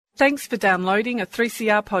Thanks for downloading a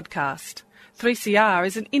 3CR podcast. 3CR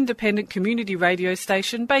is an independent community radio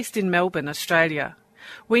station based in Melbourne, Australia.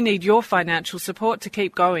 We need your financial support to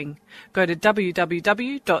keep going. Go to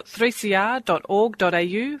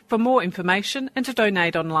www.3cr.org.au for more information and to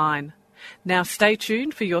donate online. Now stay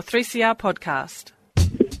tuned for your 3CR podcast.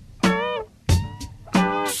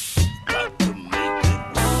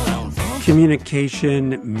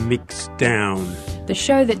 Communication Mixdown. The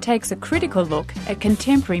show that takes a critical look at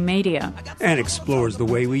contemporary media And explores the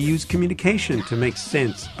way we use communication to make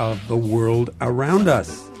sense of the world around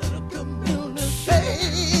us.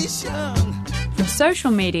 From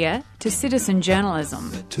social media to citizen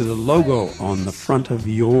journalism. To the logo on the front of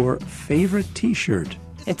your favourite T-shirt.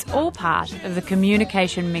 It's all part of the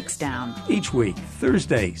Communication Mixdown. Each week,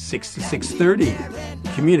 Thursday, 6 to 6:30.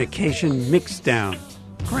 Communication Mixdown.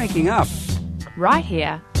 Cranking up. Right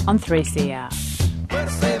here on 3CR.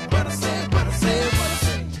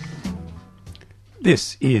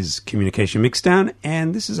 This is Communication Mixdown,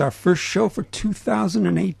 and this is our first show for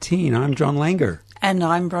 2018. I'm John Langer. And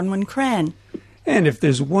I'm Bronwyn Cran. And if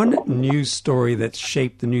there's one news story that's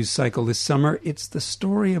shaped the news cycle this summer, it's the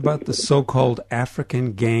story about the so-called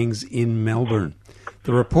African gangs in Melbourne.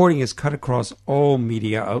 The reporting is cut across all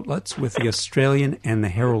media outlets, with the Australian and the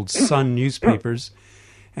Herald Sun newspapers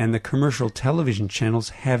and the commercial television channels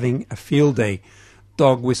having a field day,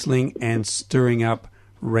 dog whistling and stirring up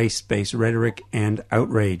race-based rhetoric and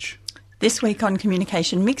outrage. This week on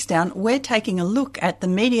Communication Mixdown, we're taking a look at the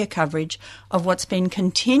media coverage of what's been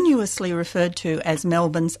continuously referred to as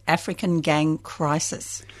Melbourne's African gang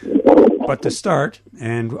crisis. But to start,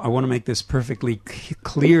 and I want to make this perfectly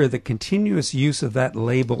clear, the continuous use of that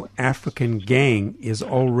label African gang is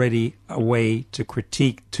already a way to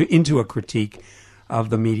into a critique of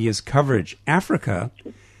the media's coverage. Africa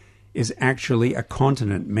is actually a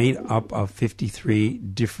continent made up of 53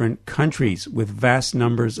 different countries with vast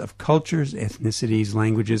numbers of cultures, ethnicities,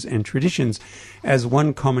 languages, and traditions. As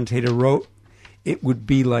one commentator wrote, it would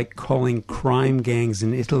be like calling crime gangs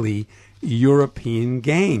in Italy European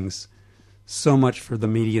gangs. So much for the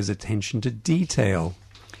media's attention to detail.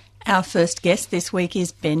 Our first guest this week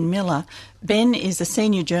is Ben Miller. Ben is a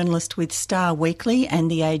senior journalist with Star Weekly and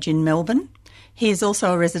The Age in Melbourne. He is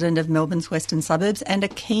also a resident of Melbourne's western suburbs and a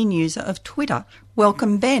keen user of Twitter.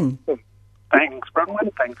 Welcome, Ben. Thanks, Bronwyn.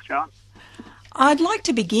 Thanks, John. I'd like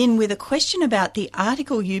to begin with a question about the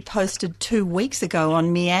article you posted 2 weeks ago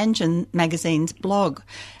on Meanjin magazine's blog.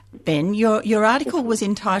 Ben, your article was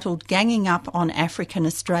entitled Ganging Up on African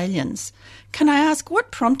Australians. Can I ask,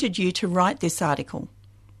 what prompted you to write this article?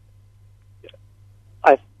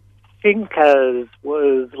 I think, as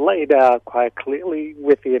was laid out quite clearly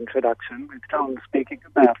with the introduction, with John speaking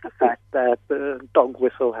about the fact that the dog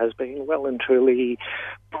whistle has been well and truly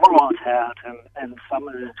brought out, and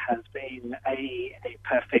summer has been a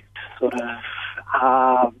perfect sort of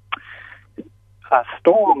a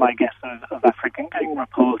storm, I guess, of African gang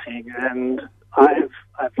reporting. And I've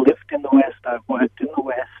lived in the West, I've worked in the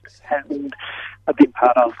West, and a big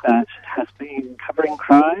part of that has been covering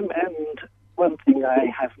crime. And one thing I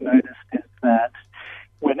have noticed is that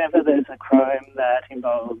whenever there's a crime that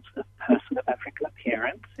involves a person of African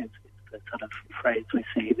appearance, it's the sort of phrase we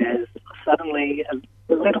see, there's suddenly a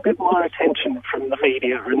little bit more attention from the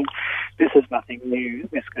media, and this is nothing new.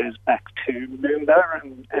 This goes back to Moomba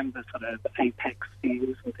and the sort of Apex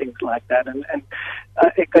views and things like that, and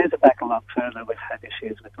it goes back a lot further. We've had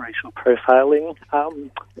issues with racial profiling,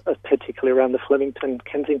 particularly around the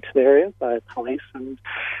Flemington-Kensington area by police, and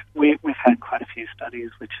we've had quite a few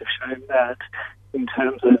studies which have shown that in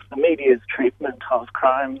terms of the media's treatment of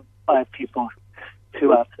crime by people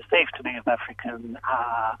who are perceived to be of African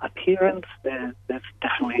appearance, there's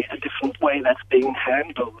definitely a different way that's being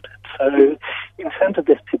handled. So in terms of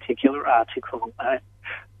this particular article, I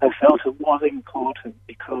felt it was important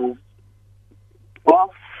because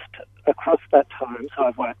whilst across that time, so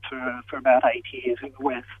I've worked for about 8 years in the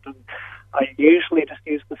West, and I usually just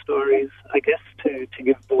use the stories, I guess, to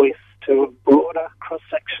give voice to a broader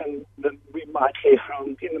cross-section than we might hear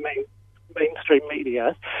from in the mainstream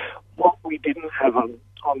media. What we didn't have on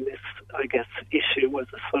this, I guess, issue was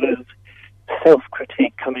a sort of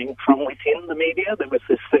self-critique coming from within the media. There was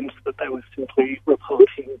this sense that they were simply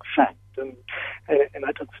reporting fact, and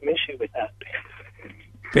I took some issue with that.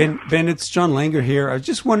 Ben, it's John Langer here. I was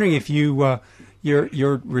just wondering if you,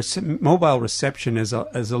 your mobile reception is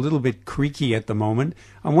a little bit creaky at the moment.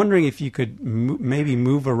 I'm wondering if you could maybe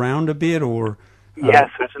move around a bit, or... Yeah,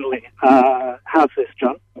 certainly. How's this,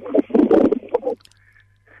 John?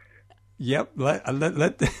 Yep. Let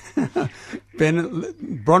Ben,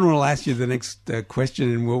 Bronwyn will ask you the next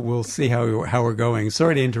question, and we'll see how we're going.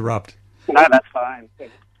 Sorry to interrupt. No, that's fine.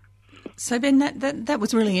 So, Ben, that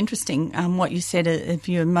was really interesting, what you said of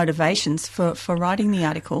your motivations for writing the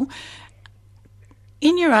article.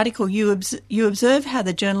 In your article, you observe how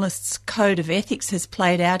the journalist's code of ethics has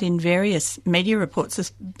played out in various media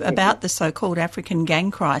reports about the so-called African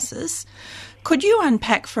gang crisis. Could you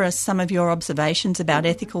unpack for us some of your observations about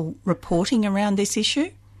ethical reporting around this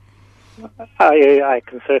issue? I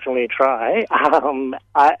can certainly try. I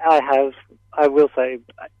will say,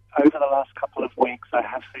 over the last couple of weeks, I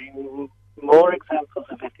have seen more examples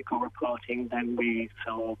of ethical reporting than we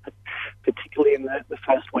saw, particularly in the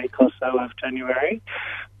first week or so of January.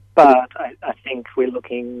 But I think we're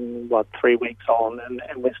looking, 3 weeks on,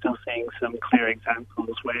 and we're still seeing some clear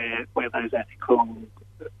examples where those ethical,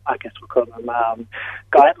 I guess we'll call them,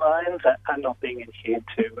 guidelines are not being adhered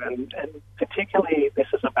to. And particularly this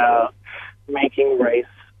is about making race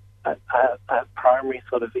a primary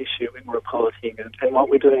sort of issue in reporting. And what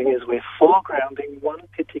we're doing is we're foregrounding one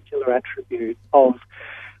particular attribute of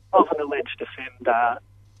an alleged offender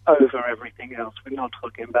over everything else. We're not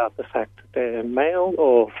talking about the fact that they're male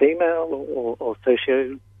or female or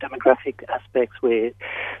socio-demographic aspects. We're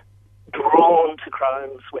drawn to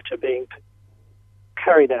crimes which are being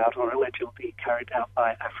carried out or allegedly carried out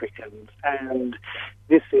by Africans, and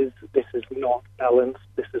this is not balanced,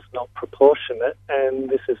 this is not proportionate, and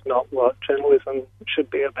this is not what journalism should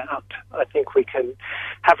be about. I think we can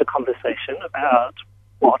have a conversation about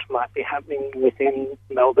what might be happening within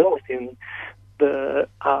Melbourne, within the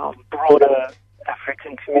broader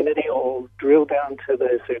African community, or drill down to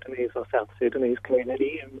the Sudanese or South Sudanese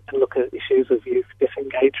community and look at issues of youth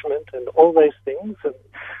disengagement and all those things, and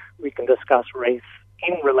we can discuss race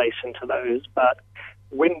in relation to those. But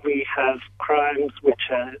when we have crimes which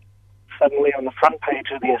are suddenly on the front page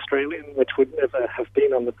of The Australian, which would never have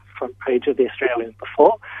been on the front page of The Australian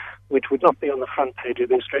before, which would not be on the front page of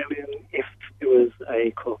The Australian if it was a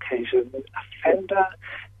Caucasian offender,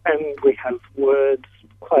 and we have words,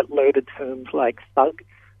 quite loaded terms like thug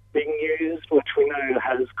being used, which we know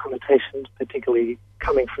has connotations, particularly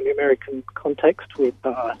coming from the American context with,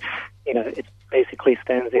 it basically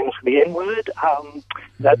stands in for the N-word.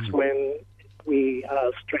 That's when we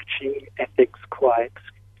are stretching ethics quite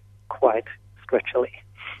stretchily.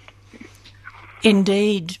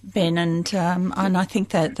 Indeed, Ben, and I think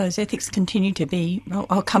that those ethics continue to be.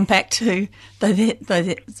 I'll come back to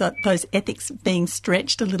those ethics being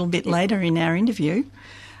stretched a little bit later in our interview.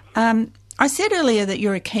 I said earlier that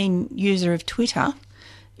you're a keen user of Twitter.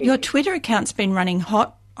 Your Twitter account's been running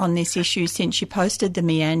hot on this issue since you posted the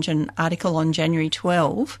Mianjin article on January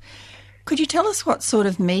 12. Could you tell us what sort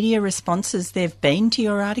of media responses there have been to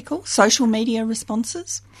your article, social media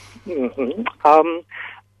responses? Mm-hmm.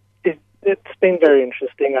 It's been very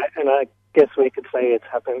interesting, and I guess we could say it's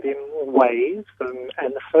happened in waves. And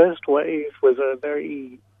the first wave was a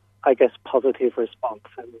very, I guess, positive response.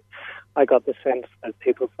 And I got the sense that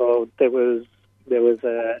people thought there was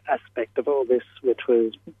an aspect of all this which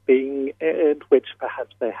was being aired, which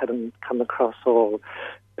perhaps they hadn't come across, or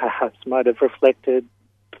perhaps might have reflected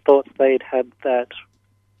thoughts they'd had that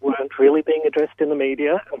weren't really being addressed in the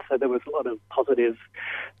media, and so there was a lot of positive,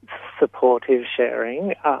 supportive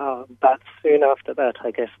sharing. But soon after that, I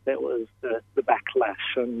guess there was the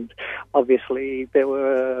backlash, and obviously there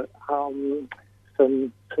were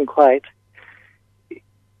some quite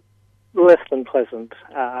less than pleasant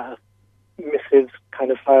missives kind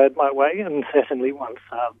of fired my way, and certainly once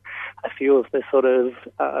a few of the sort of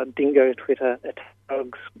dingo Twitter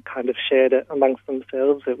dogs kind of shared it amongst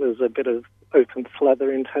themselves, it was a bit of open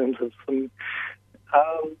slather in terms of some,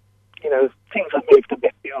 things that moved a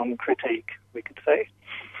bit beyond critique, we could say.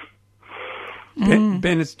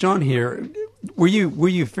 Ben, it's John here. Were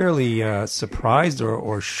you fairly surprised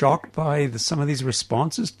or shocked by some of these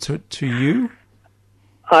responses to you?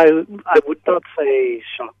 I would not say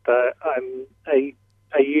shocked. I'm a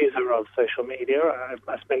user of social media.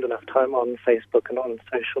 I spend enough time on Facebook and on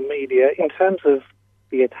social media. In terms of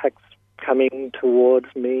the attacks coming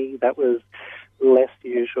towards me, that was less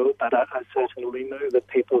usual, but I certainly know that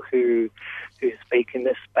people who speak in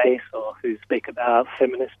this space, or who speak about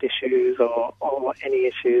feminist issues or any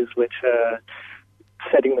issues which are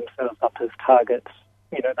setting themselves up as targets,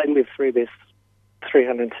 they live through this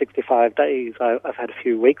 365 days. I've had a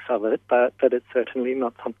few weeks of it, but it's certainly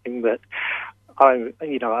not something that I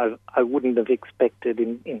wouldn't have expected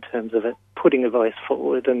in terms of it, putting a voice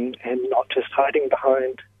forward and not just hiding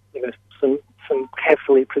behind some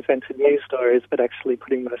carefully presented news stories, but actually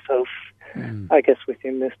putting myself, I guess,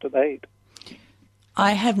 within this debate.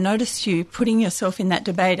 I have noticed you putting yourself in that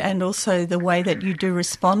debate, and also the way that you do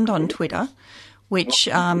respond on Twitter, which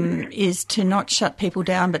is to not shut people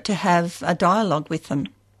down but to have a dialogue with them.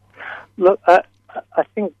 Look, I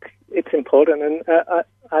think it's important, and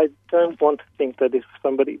I don't want to think that if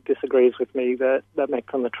somebody disagrees with me that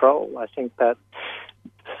makes them a troll. I think that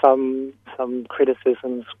some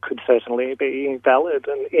criticisms could certainly be valid,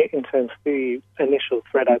 and in terms of the initial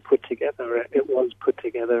thread I put together, it was put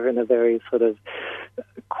together in a very sort of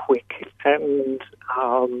quick, and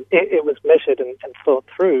it was measured and thought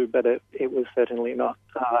through, but it was certainly not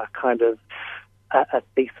kind of a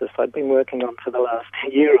thesis I'd been working on for the last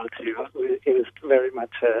year or two. It was very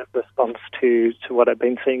much a response to what I've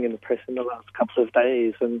been seeing in the press in the last couple of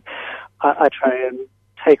days, and I try and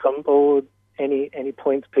take on board any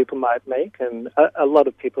points people might make, and a lot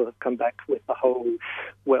of people have come back with the whole,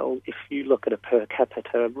 well, if you look at a per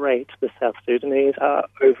capita rate, the South Sudanese are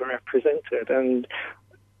overrepresented, and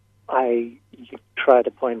I try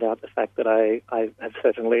to point out the fact that I have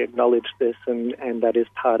certainly acknowledged this, and that is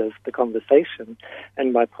part of the conversation.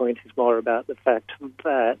 And my point is more about the fact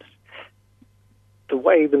that the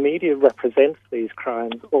way the media represents these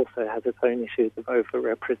crimes also has its own issues of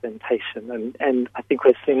over-representation. And I think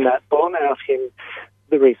we've seen that borne out in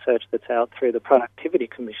the research that's out through the Productivity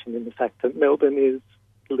Commission, in the fact that Melbourne is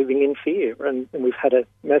living in fear. And we've had a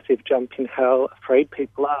massive jump in how afraid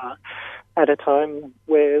people are at a time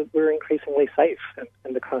where we're increasingly safe,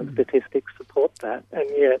 and the current statistics support that. And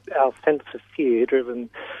yet our sense of fear, driven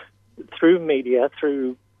through media,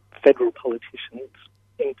 through federal politicians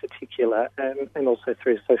in particular, and also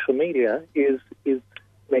through social media, is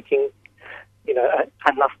making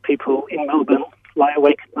enough people in Melbourne lie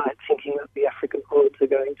awake at night thinking that the African hordes are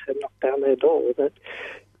going to knock down their door. That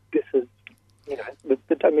this is,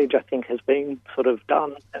 the damage, I think, has been sort of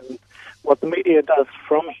done, and what the media does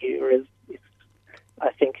from here is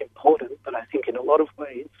I think, important, but I think in a lot of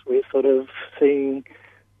ways we're sort of seeing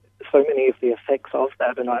so many of the effects of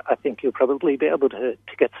that, and I think you'll probably be able to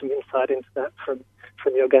get some insight into that from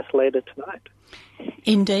your guest later tonight.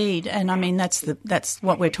 Indeed, and I mean that's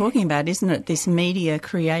what we're talking about, isn't it? This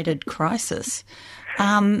media-created crisis.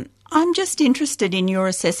 I'm just interested in your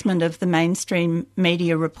assessment of the mainstream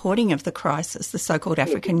media reporting of the crisis, the so-called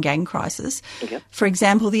African gang crisis. Yep. For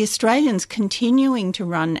example, the Australians continuing to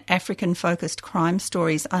run African-focused crime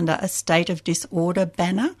stories under a state of disorder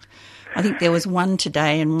banner. I think there was one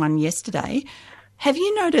today and one yesterday. Have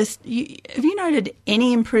you noted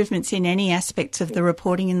any improvements in any aspects of the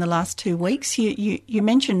reporting in the last 2 weeks? You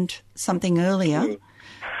mentioned something earlier.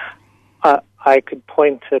 I could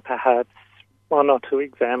point to perhaps one or two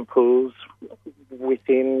examples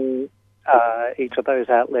within each of those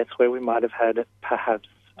outlets where we might have had perhaps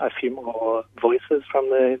a few more voices from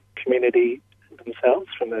the community themselves,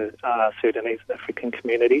 from the Sudanese African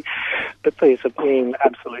community, but these have been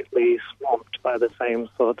absolutely swamped by the same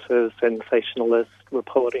sorts of sensationalist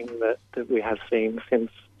reporting that we have seen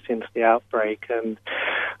since the outbreak. And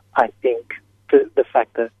I think the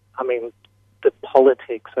fact that, the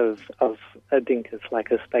politics of a Dinkas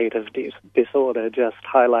like a state of disorder just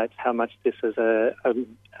highlights how much this is a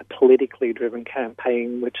politically driven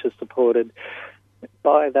campaign, which is supported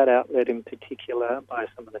by that outlet in particular, by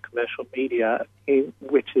some of the commercial media,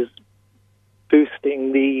 which is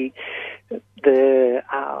boosting the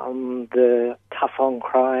tough on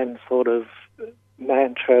crime sort of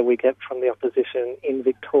mantra we get from the opposition in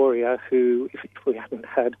Victoria, who, if we hadn't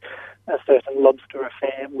had a certain lobster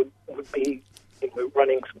affair, would be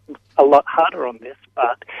running a lot harder on this.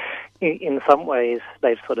 But in some ways,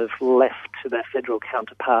 they've sort of left to their federal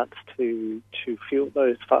counterparts to fuel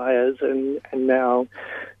those fires, and now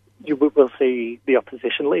you will see the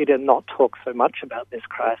opposition leader not talk so much about this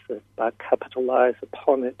crisis, but capitalise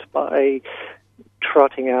upon it by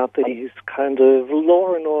trotting out these kind of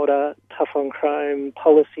law and order, tough on crime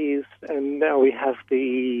policies, and now we have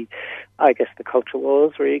the culture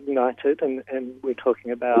wars reignited, and we're talking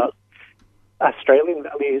about Australian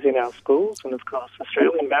values in our schools, and of course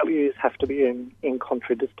Australian values have to be in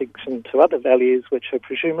contradistinction to other values, which are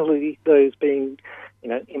presumably those being,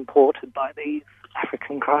 imported by these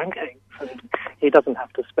African crime gangs. And he doesn't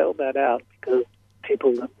have to spell that out because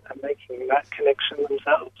people are making that connection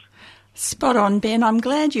themselves. Spot on, Ben. I'm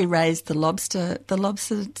glad you raised the lobster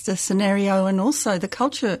scenario, and also the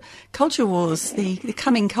culture wars, the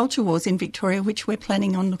coming culture wars in Victoria, which we're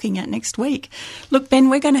planning on looking at next week. Look, Ben,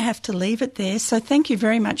 we're going to have to leave it there. So thank you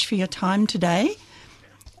very much for your time today.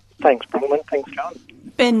 Thanks, Bronwyn. Thanks, John.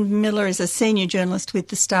 Ben Miller is a senior journalist with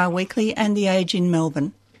The Star Weekly and The Age in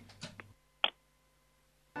Melbourne.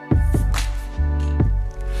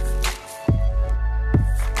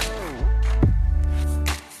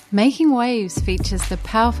 Making Waves features the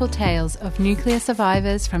powerful tales of nuclear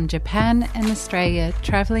survivors from Japan and Australia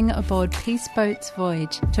travelling aboard Peace Boat's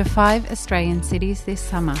voyage to 5 Australian cities this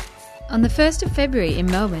summer. On the 1st of February in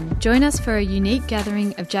Melbourne, join us for a unique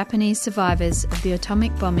gathering of Japanese survivors of the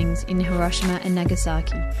atomic bombings in Hiroshima and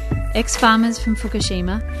Nagasaki, ex-farmers from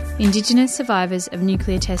Fukushima, Indigenous survivors of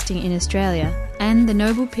nuclear testing in Australia, and the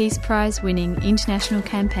Nobel Peace Prize-winning international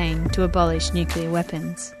campaign to abolish nuclear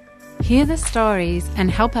weapons. Hear the stories and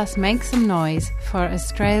help us make some noise for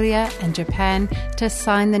Australia and Japan to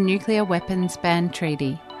sign the Nuclear Weapons Ban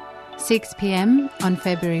Treaty. 6 p.m. on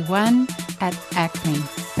February 1 at ACME,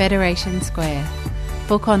 Federation Square.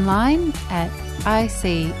 Book online at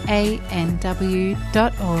icanw.org/au.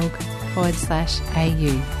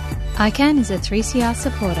 ICAN is a 3CR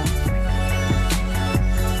supporter.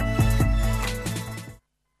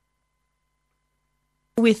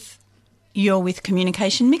 You're with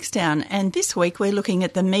Communication Mixdown, and this week we're looking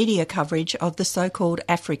at the media coverage of the so-called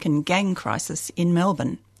African gang crisis in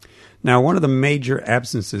Melbourne. Now, one of the major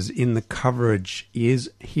absences in the coverage is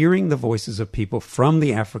hearing the voices of people from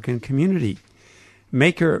the African community.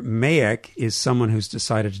 Maker Mayek is someone who's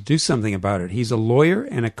decided to do something about it. He's a lawyer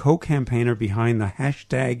and a co-campaigner behind the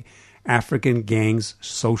hashtag African Gangs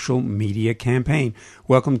social media campaign.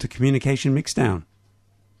 Welcome to Communication Mixdown.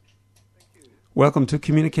 Welcome to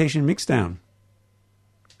Communication Mixdown.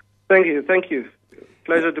 Thank you.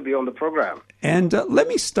 Pleasure to be on the program. And let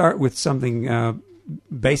me start with something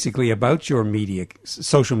basically about your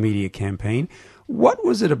social media campaign. What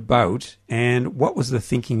was it about, and what was the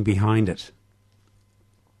thinking behind it?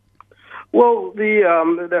 Well, the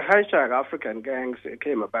hashtag African Gangs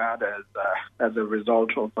came about as a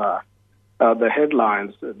result of the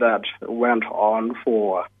headlines that went on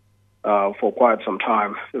for quite some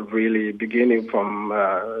time, really beginning from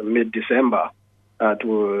mid-December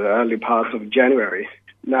to early parts of January.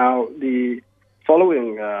 Now, the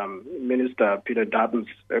following Minister Peter Dutton's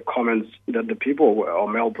comments that the people of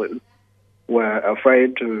Melbourne were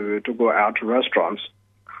afraid to go out to restaurants,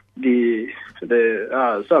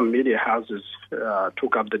 some media houses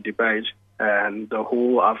took up the debate, and the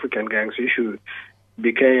whole African Gangs issue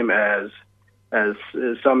became as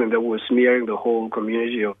something that was smearing the whole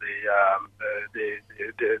community of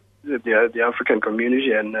the African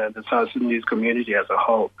community and the South Sudanese community as a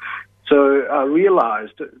whole. So I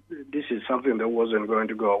realized this is something that wasn't going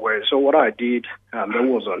to go away. So what I did, that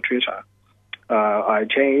was on Twitter, I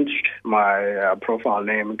changed my profile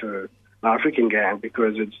name to African Gang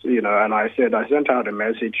because it's, and I sent out a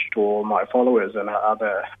message to all my followers and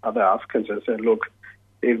other Africans and said, look,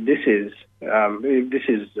 if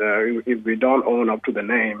we don't own up to the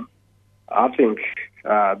name, I think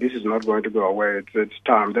this is not going to go away. It's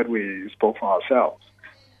time that we spoke for ourselves.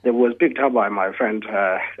 It was picked up by my friend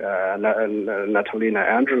Natalina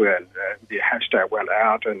Andrew, and the hashtag went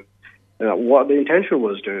out. And what the intention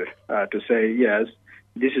was to say, yes,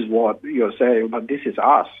 this is what you're saying, but this is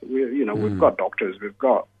us. We've got doctors, we've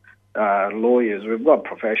got lawyers, we've got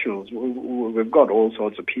professionals, we've got all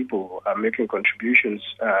sorts of people making contributions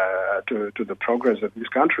to the progress of this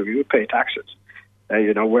country. We pay taxes.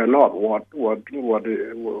 We're not what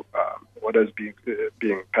is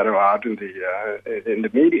being peddled out in the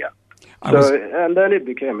media. And then it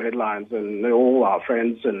became headlines, and all our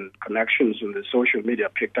friends and connections in the social media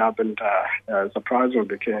picked up, and surprisingly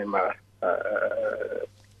became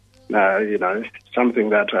something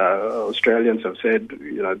that Australians have said.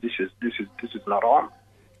 This is not on.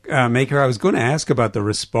 Maker, I was going to ask about the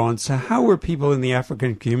response. How were people in the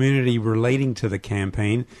African community relating to the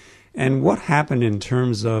campaign? And what happened in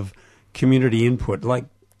terms of community input? Like,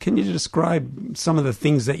 can you describe some of the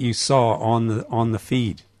things that you saw on the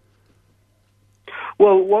feed?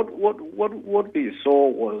 Well, what we saw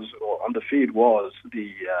was on the feed was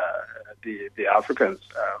the Africans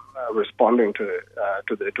responding to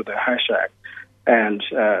the hashtag and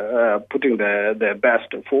putting their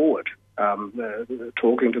best forward,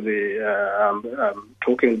 talking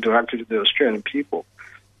directly to the Australian people,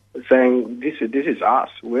 saying this is us.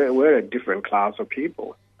 We're a different class of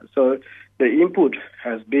people. So the input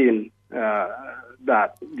has been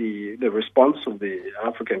that the response of the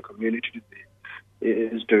African community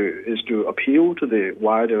is to appeal to the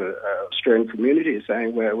wider Australian community,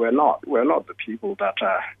 saying we're not the people that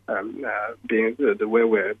are being the way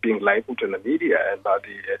we're being labelled in the media and by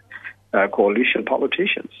the coalition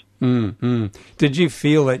politicians. Mm-hmm. Did you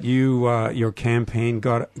feel that your campaign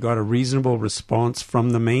got a reasonable response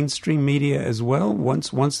from the mainstream media as well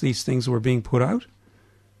once these things were being put out?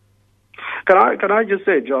 Can I just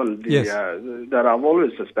say, John, yes. That I've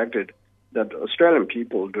always suspected that Australian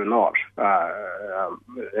people do not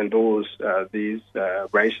endorse these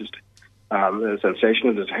racist,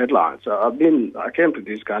 sensationalist headlines. I came to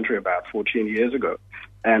this country about 14 years ago,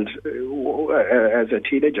 and as a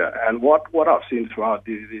teenager, and what I've seen throughout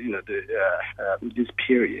this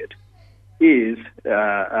period is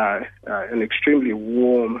an extremely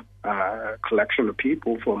warm collection of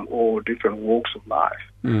people from all different walks of life.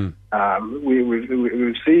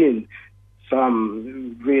 We've seen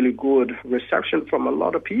some really good reception from a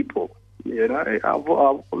lot of people. I've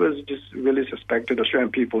always just really suspected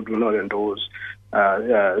Australian people do not endorse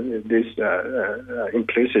this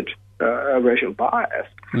implicit racial bias,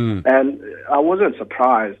 and I wasn't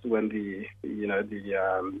surprised when the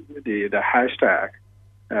hashtag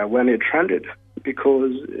when it trended,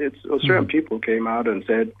 because Australian people came out and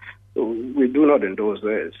said, we do not endorse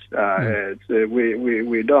this.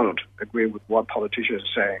 We don't agree with what politicians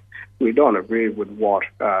are saying. We don't agree with what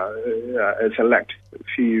a select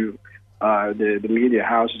few the media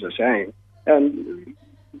houses are saying. And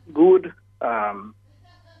good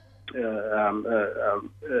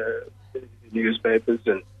newspapers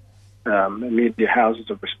and media houses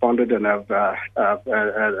have responded and have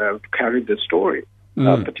carried the story.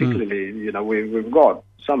 Particularly, we've got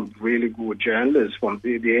some really good journalists from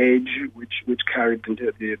the Age, which carried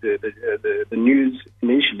the news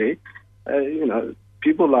initially.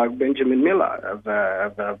 People like Benjamin Miller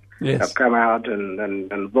have come out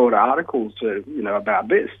and wrote articles, about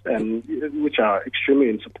this, and which are extremely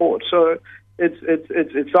in support. So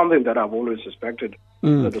it's something that I've always suspected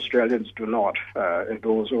that Australians do not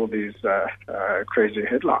endorse all these crazy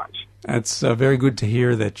headlines. That's very good to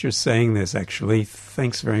hear that you're saying this, actually.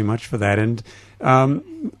 Thanks very much for that. And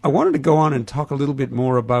I wanted to go on and talk a little bit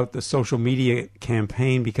more about the social media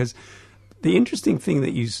campaign, because the interesting thing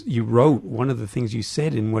that you wrote, one of the things you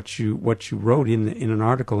said in what you wrote in an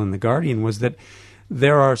article in The Guardian, was that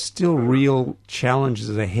there are still real challenges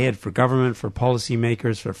ahead for government, for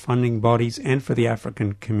policymakers, for funding bodies, and for the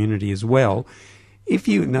African community as well.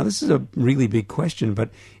 Now this is a really big question,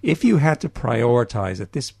 but if you had to prioritize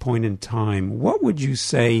at this point in time, what would you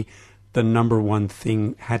say the number one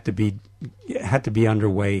thing had to be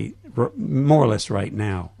underway more or less right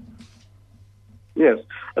now? Yes,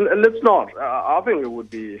 and let's not. I think it would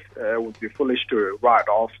be foolish to write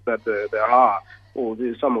off that there are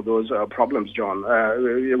some of those problems, John.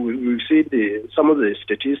 We've seen some of the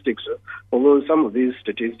statistics, although some of these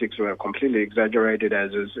statistics were completely exaggerated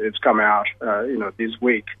as it's come out, this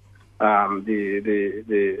week. It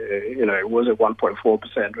was at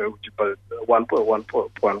 1.4%, but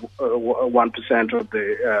 1.1% of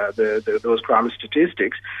those crime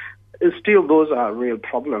statistics. Still, those are real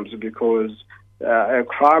problems, because a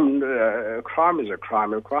crime is a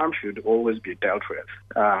crime. A crime should always be dealt with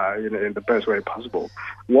in the best way possible.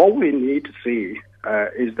 What we need to see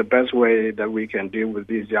is the best way that we can deal with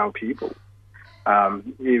these young people.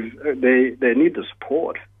 If they need the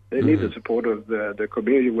support. They need the support of the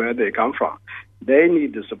community where they come from. They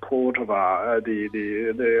need the support of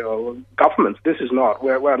the governments. This is not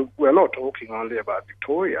we're not talking only about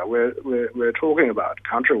Victoria. We're talking about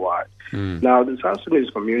countrywide. Now the South Sudanese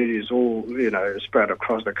community is all spread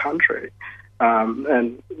across the country,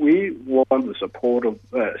 and we want the support of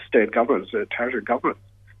state governments, territory governments.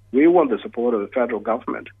 We want the support of the federal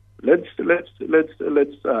government. Let's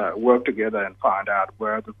work together and find out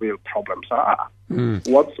where the real problems are.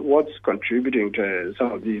 What's contributing to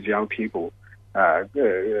some of these young people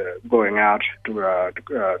going out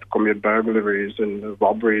to commit burglaries and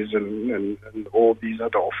robberies and all these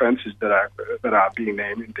other offences that are being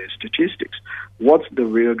named in their statistics? What's the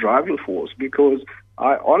real driving force? Because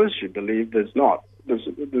I honestly believe there's not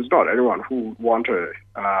anyone who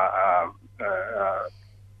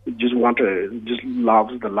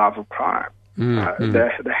loves the love of crime.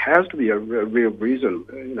 There has to be a real reason,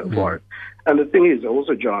 for it. And the thing is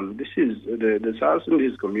also, John, this is the South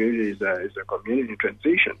Sudanese community is a community in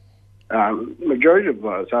transition. Majority of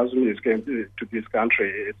South Sudanese came to this country.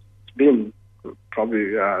 It's been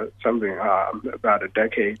probably something about a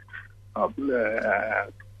decade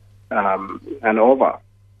and over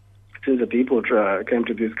since the people came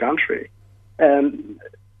to this country, and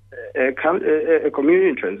a community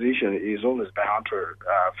in transition is always bound to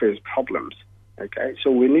face problems. Okay, so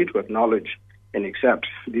we need to acknowledge and accept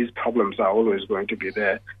these problems are always going to be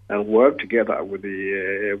there, and work together with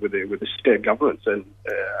the state governments and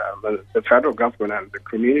the federal government and the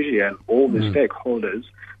community and all the stakeholders.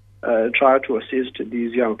 Try to assist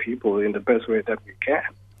these young people in the best way that we can.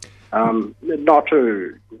 Not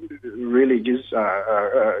to really just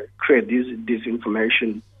create this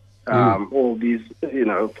disinformation. All these,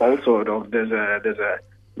 falsehood of there's a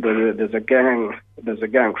there's a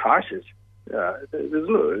gang crisis.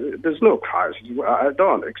 There's no crisis. I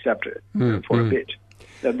don't accept it for a bit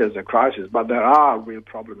that there's a crisis, but there are real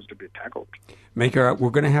problems to be tackled. Maker,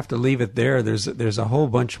 we're going to have to leave it there. There's a whole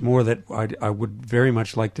bunch more that I would very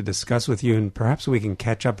much like to discuss with you, and perhaps we can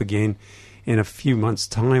catch up again in a few months'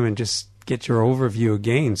 time and just get your overview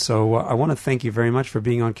again. So I want to thank you very much for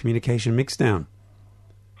being on Communication Mixdown.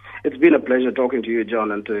 It's been a pleasure talking to you,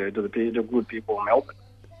 John, and to the good people in Melbourne.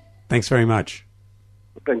 Thanks very much.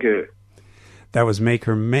 Thank you. That was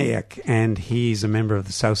Maker Mayak, and he's a member of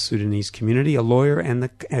the South Sudanese community, a lawyer, and,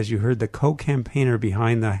 as you heard, the co-campaigner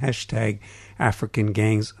behind the hashtag African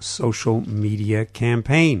Gangs social media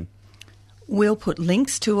campaign. We'll put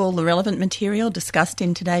links to all the relevant material discussed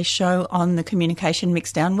in today's show on the Communication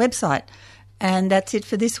Mixdown website. And that's it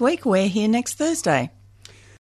for this week. We're here next Thursday.